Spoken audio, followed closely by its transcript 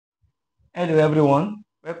Hello everyone,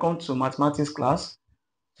 welcome to mathematics class.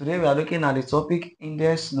 Today we are looking at the topic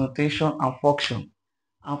index, notation and function.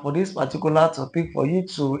 And for this particular topic, for you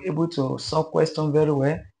to be able to solve question very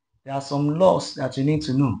well, there are some laws that you need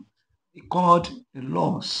to know. It's called the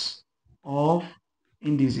laws of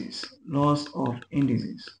indices. Laws of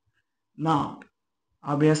indices. Now,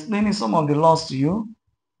 I'll be explaining some of the laws to you.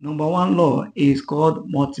 Number one law is called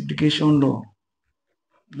multiplication law.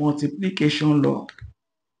 Multiplication law.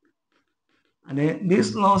 And then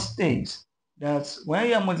this law states that when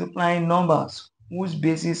you are multiplying numbers whose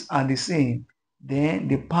bases are the same, then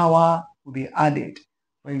the power will be added.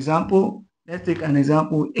 For example, let's take an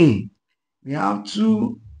example A. We have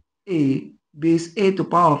 2A base A to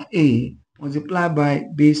power of A multiplied by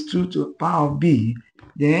base 2 to power of B.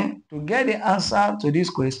 Then to get the answer to this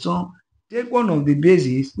question, take one of the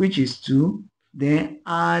bases, which is 2, then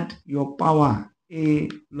add your power A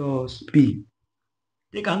plus B.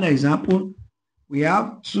 Take another example. We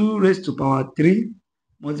have 2 raised to power 3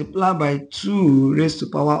 multiplied by 2 raised to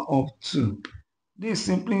power of 2. This is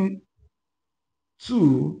simply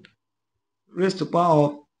 2 raised to power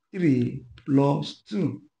of 3 plus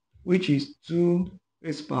 2, which is 2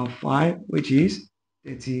 raised to power 5, which is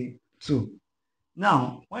 32.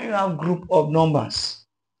 Now, when you have group of numbers,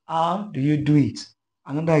 how do you do it?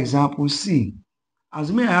 Another example C.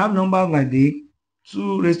 Assuming I have numbers like this,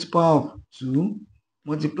 2 raised to power of 2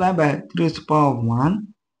 multiplied by 3 raised to power of 1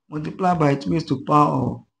 multiplied by 2 raised to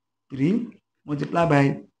power of 3 multiplied by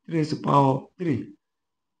 3 raised to power of 3.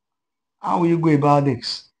 How will you go about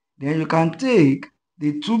this? Then you can take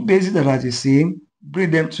the two bases that are the same, bring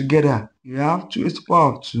them together. You have 2 raised to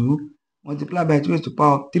power of 2 multiplied by 2 raised to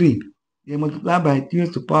power of 3. Then multiply by 3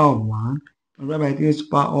 raised to power of 1 multiplied by 3 raised to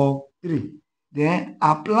power of 3. Then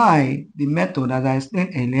apply the method that I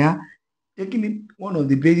explained earlier. Taking one of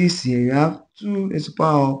the bases here, you have 2 raised to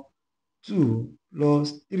power of 2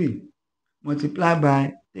 plus 3 multiplied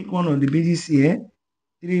by, take one of the bases here,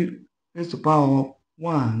 3 raised to power of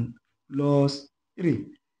 1 plus 3.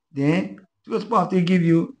 Then 2 raised to power of 3 give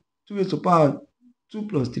you 2 raised to power of 2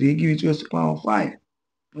 plus 3 give you 2 raised to power of 5.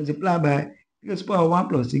 Multiplied by 3 raised to power of 1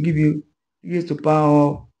 plus 3 give you 3 raised to power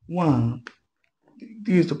of 1,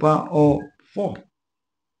 3 raised to power of 4.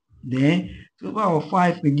 Then 2 to the power of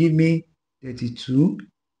 5 will give me 32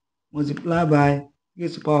 multiplied by 3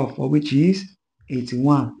 raised to the power of 4, which is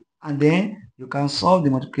 81. And then you can solve the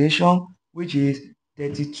multiplication, which is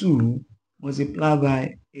 32 multiplied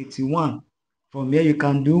by 81. From here, you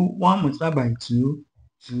can do 1 multiplied by 2,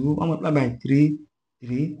 2, 1 multiplied by 3,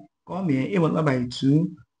 3. Come here, 8 multiplied by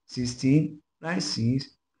 2, 16, write 6,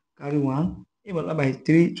 carry 1, 8 multiplied by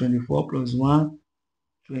 3, 24 plus 1,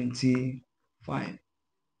 25.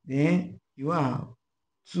 Then you have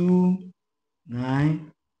 2,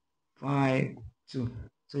 9, 5, 2.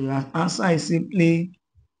 So your answer is simply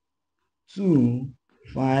 2,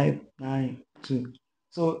 5, 9, 2.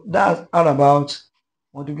 So that's all about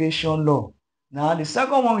multiplication law. Now the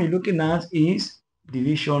second one we're looking at is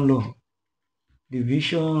division law.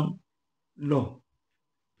 Division law.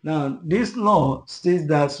 Now this law states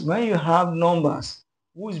that when you have numbers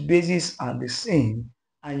whose bases are the same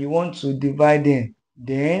and you want to divide them,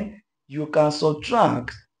 then you can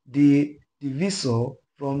subtract the divisor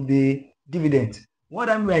from the dividend. What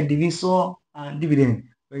I mean by divisor and dividend,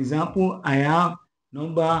 for example, I have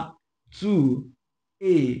number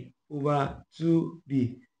 2a over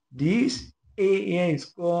 2b. This a here is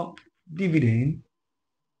called dividend,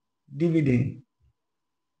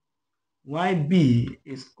 while b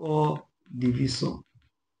is called divisor.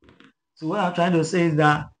 So what I'm trying to say is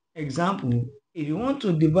that, example, if you want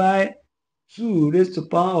to divide 2 raised to the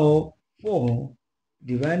power of 4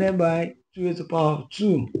 divided by 2 raised to the power of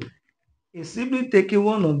 2, it's simply taking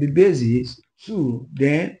one of the bases, 2,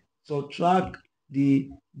 then subtract the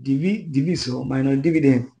divisor minus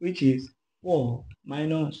dividend, which is 4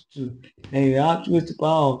 minus 2. Then you have 2 raised to the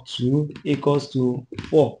power of 2 equals to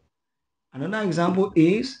 4. Another example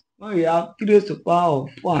is when we have 3 raised to the power of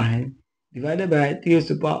 5 divided by 3 raised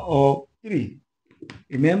to the power of 3.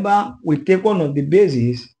 Remember, we take one of the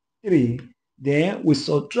bases, 3, then we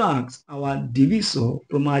subtract our divisor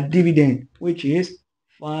from our dividend, which is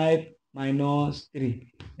 5 minus 3.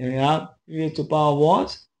 Then we have 3 raised to the power of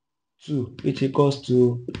what? 2, which equals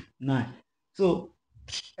to 9. So,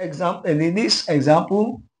 in this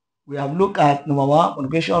example, we have looked at number 1,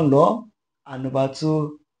 multiplication law, and number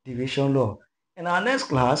 2, division law. In our next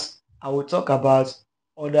class, I will talk about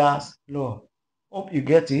others law. Hope you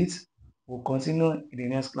get it. We'll continue in the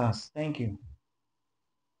next class. Thank you.